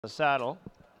The saddle.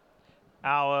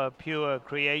 Our Pure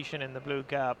Creation in the blue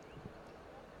cap.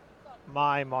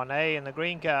 My Monet in the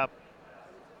green cap.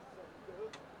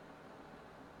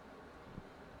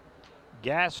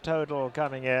 Gas Total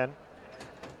coming in.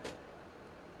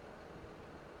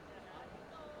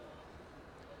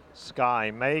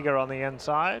 Sky Mager on the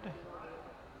inside.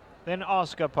 Then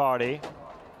Oscar Party.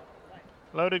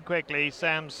 Loaded quickly.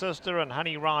 Sam's Sister and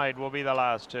Honey Ride will be the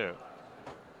last two.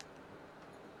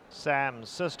 Sam's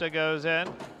Sister goes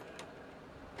in.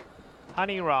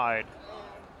 Honey Ride.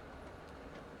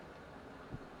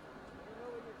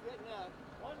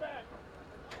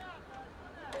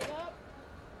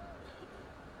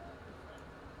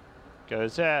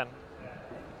 Goes in.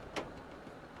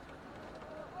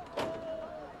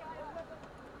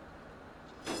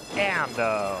 And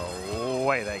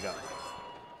away they go.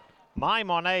 My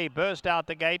Monet burst out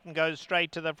the gate and goes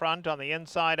straight to the front. On the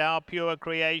inside, Our Pure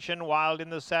Creation. Wild in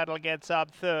the Saddle gets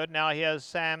up third. Now here's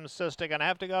Sam's Sister. Going to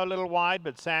have to go a little wide,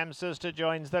 but Sam's Sister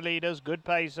joins the leaders. Good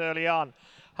pace early on.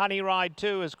 Honey Ride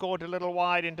 2 is caught a little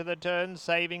wide into the turn.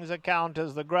 Savings account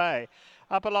as the grey.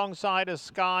 Up alongside a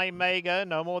Sky Mager,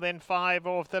 no more than 5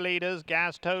 off the leaders.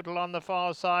 Gas Total on the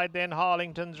far side, then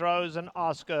Harlington's Rose and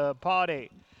Oscar Party.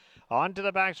 Onto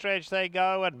the backstretch they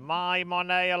go, and My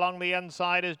Monet along the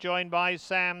inside is joined by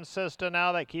Sam's Sister.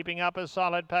 Now they're keeping up a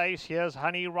solid pace. Here's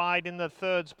Honey Ride in the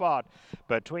third spot.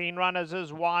 Between runners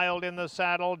is Wild in the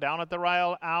Saddle. Down at the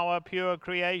rail, Our Pure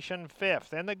Creation fifth.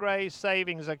 Then the grey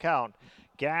Savings Account.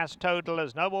 Gas Total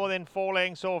is no more than 4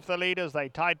 lengths off the leaders. They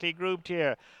tightly grouped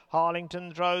here.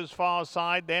 Harlington's Rose far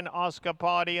side, then Oscar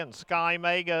Party and Sky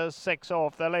Mager 6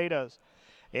 off the leaders.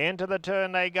 Into the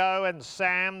turn they go, and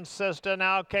Sam's Sister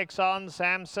now kicks on.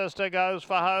 Sam's Sister goes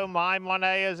for home. My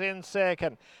Monet is in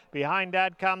second. Behind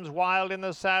that comes Wild in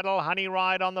the Saddle. Honey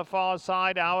Ride on the far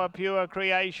side. Our Pure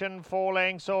Creation 4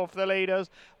 lengths off the leaders.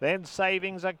 Then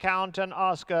Savings Account and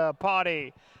Oscar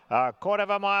Party. A quarter of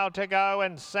a mile to go,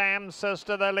 and Sam's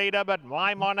Sister the leader, but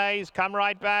My Monet's come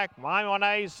right back. My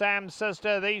Monet's Sam's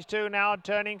Sister. These two now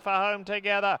turning for home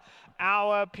together.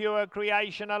 Our Pure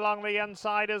Creation along the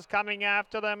inside is coming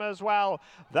after them as well.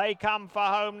 They come for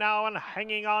home now and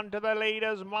hanging on to the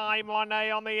leaders. My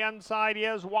Monet on the inside.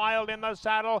 Here's Wild in the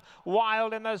Saddle.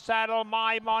 Wild in the Saddle.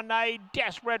 My Monet.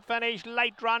 Desperate finish.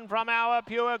 Late run from Our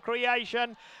Pure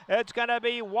Creation. It's going to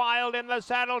be Wild in the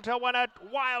Saddle to win it.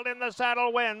 Wild in the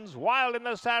Saddle wins. Wild in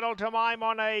the Saddle to My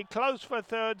Monet. Close for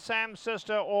third, Sam's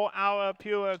Sister or Our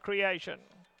Pure Creation.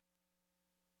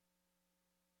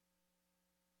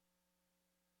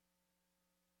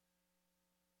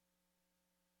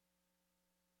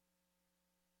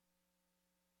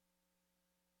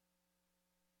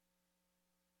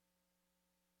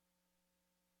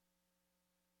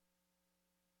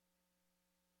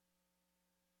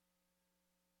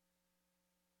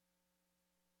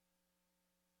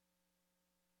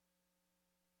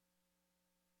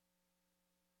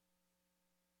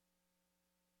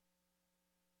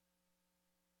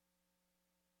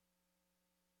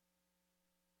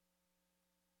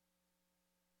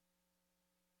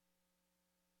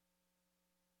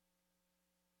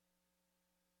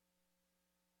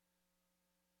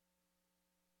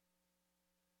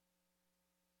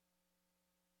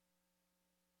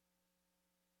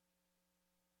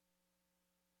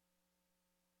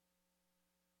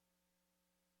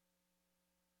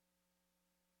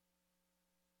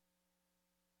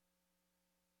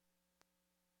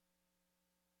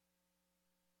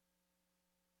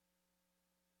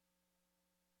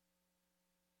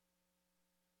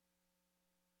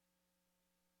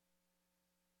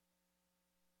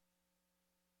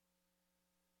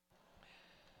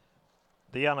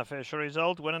 The unofficial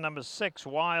result, winner number 6,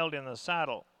 Wild in the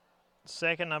Saddle.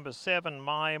 Second, number 7,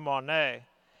 My Monet.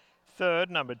 Third,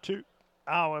 number 2,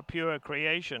 Our Pure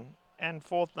Creation. And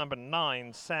fourth, number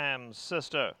 9, Sam's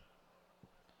Sister.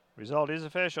 Result is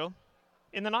official.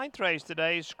 In the 9th race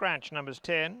today, scratch numbers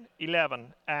 10,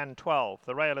 11 and 12.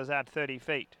 The rail is at 30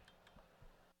 feet.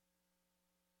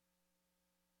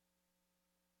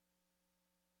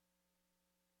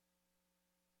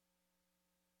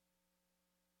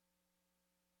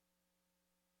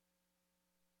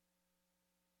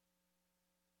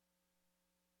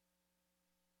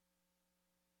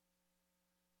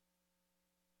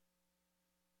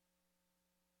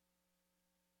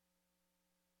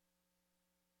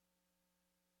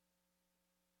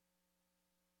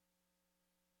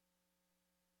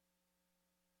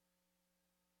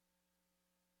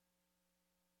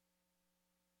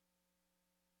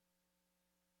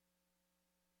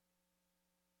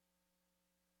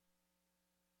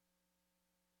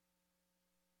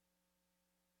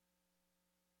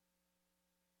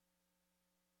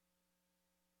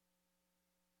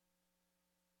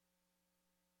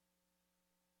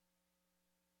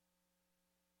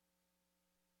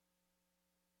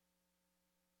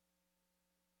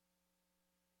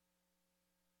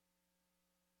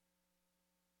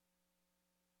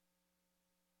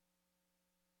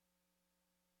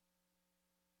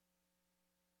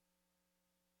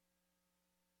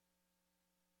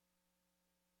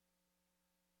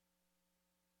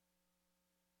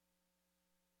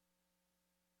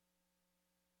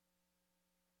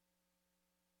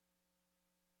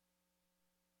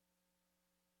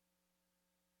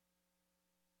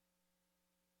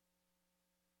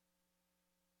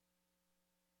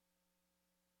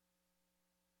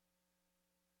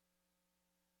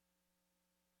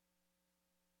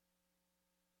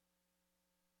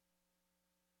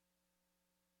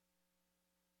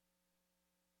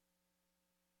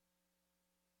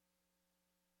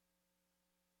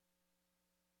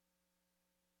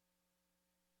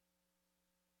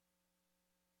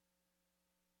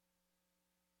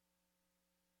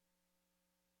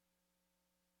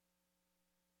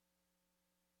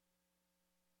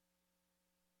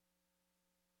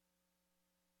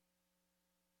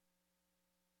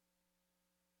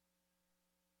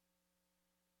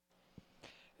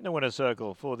 In the winner's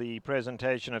circle for the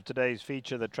presentation of today's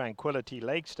feature, the Tranquility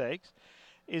Lake Stakes,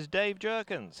 is Dave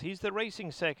Jerkins. He's the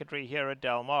racing secretary here at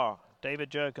Del Mar.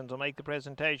 David Jerkins will make the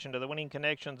presentation to the winning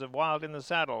connections of Wild in the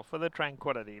Saddle for the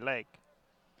Tranquility Lake.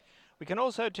 We can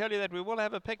also tell you that we will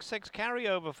have a pick 6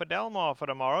 carryover for Del Mar for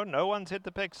tomorrow. No one's hit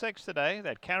the pick 6 today.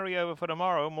 That carryover for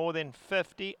tomorrow, more than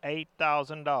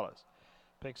 $58,000.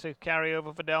 Pick 6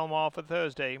 carryover for Del Mar for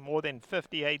Thursday, more than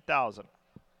 $58,000.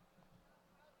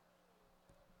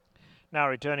 Now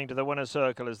returning to the winner's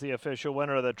circle is the official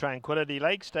winner of the Tranquility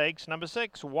Lake Stakes, number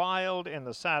 6, Wild in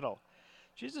the Saddle.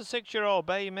 She's a 6-year-old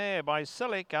bay mare by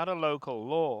Silic out of Local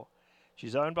Law.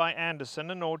 She's owned by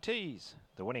Anderson and Ortiz.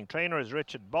 The winning trainer is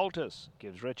Richard Boltus.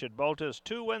 Gives Richard Boltus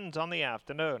 2 wins on the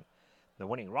afternoon. The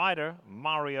winning rider,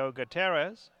 Mario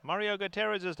Gutierrez. Mario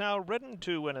Gutierrez has now ridden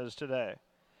 2 winners today.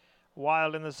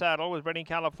 Wild in the Saddle was bred in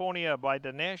California by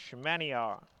Dinesh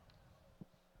Maniar.